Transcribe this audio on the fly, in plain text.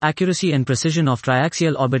Accuracy and Precision of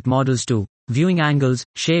Triaxial Orbit Models 2, Viewing Angles,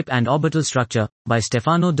 Shape and Orbital Structure, by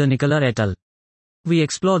Stefano de Nicola et al. We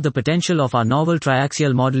explore the potential of our novel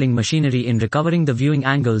triaxial modeling machinery in recovering the viewing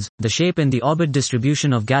angles, the shape and the orbit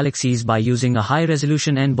distribution of galaxies by using a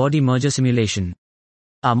high-resolution n-body merger simulation.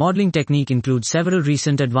 Our modeling technique includes several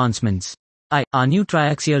recent advancements. Our new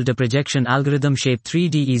triaxial deprojection algorithm Shape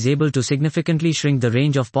 3D is able to significantly shrink the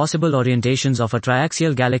range of possible orientations of a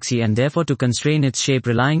triaxial galaxy and therefore to constrain its shape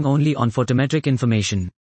relying only on photometric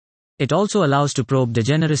information. It also allows to probe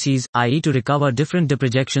degeneracies, i.e. to recover different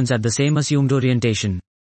deprojections at the same assumed orientation.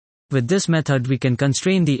 With this method we can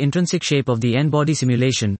constrain the intrinsic shape of the n-body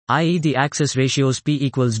simulation, i.e. the axis ratios P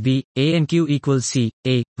equals B, A and Q equals C,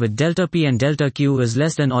 A, with delta P and delta Q is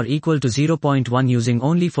less than or equal to 0.1 using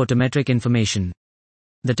only photometric information.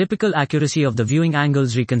 The typical accuracy of the viewing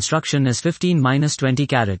angles reconstruction is 15-20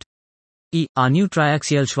 carat. Our new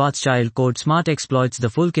triaxial Schwarzschild code SMART exploits the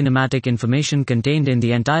full kinematic information contained in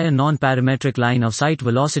the entire non-parametric line of sight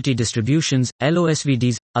velocity distributions,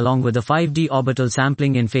 LOSVDs, along with the 5D orbital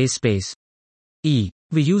sampling in phase space. We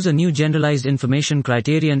use a new generalized information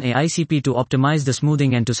criterion AICP to optimize the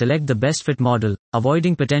smoothing and to select the best fit model,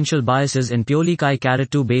 avoiding potential biases in purely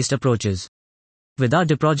chi-2 based approaches. With our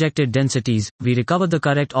deprojected densities, we recover the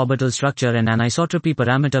correct orbital structure and anisotropy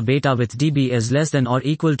parameter beta with dB is less than or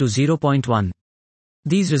equal to 0.1.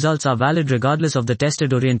 These results are valid regardless of the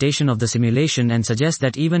tested orientation of the simulation and suggest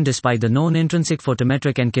that even despite the known intrinsic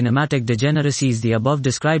photometric and kinematic degeneracies, the above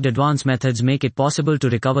described advanced methods make it possible to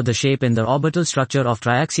recover the shape and the orbital structure of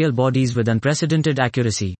triaxial bodies with unprecedented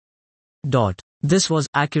accuracy. This was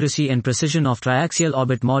Accuracy and Precision of Triaxial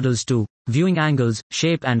Orbit Models 2, Viewing Angles,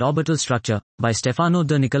 Shape and Orbital Structure, by Stefano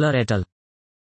de Nicola et al.